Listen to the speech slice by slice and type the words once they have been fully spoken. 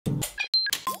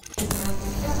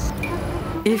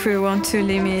if we want to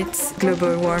limit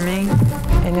global warming.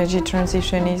 Energy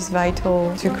transition is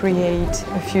vital to create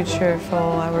a future for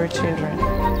our children.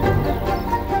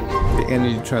 The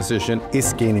energy transition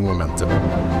is gaining momentum.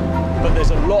 But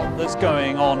there's a lot that's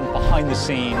going on behind the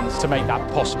scenes to make that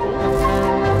possible.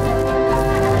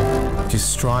 To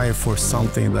strive for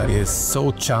something that is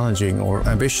so challenging or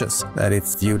ambitious that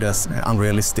it's viewed as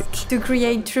unrealistic. To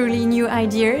create truly new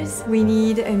ideas, we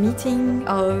need a meeting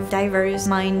of diverse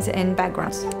minds and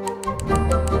backgrounds.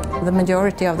 The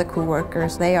majority of the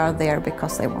co-workers, they are there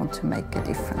because they want to make a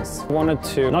difference. I wanted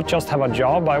to not just have a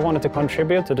job, I wanted to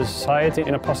contribute to the society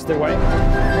in a positive way.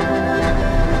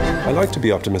 I like to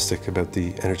be optimistic about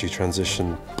the energy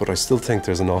transition, but I still think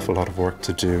there's an awful lot of work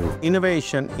to do.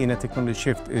 Innovation in a technology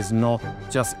shift is not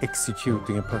just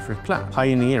executing a perfect plan.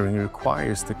 Pioneering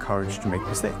requires the courage to make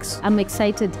mistakes. I'm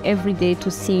excited every day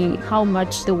to see how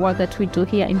much the work that we do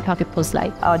here impact people's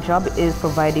lives. Our job is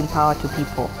providing power to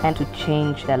people and to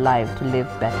change their lives to live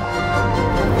better.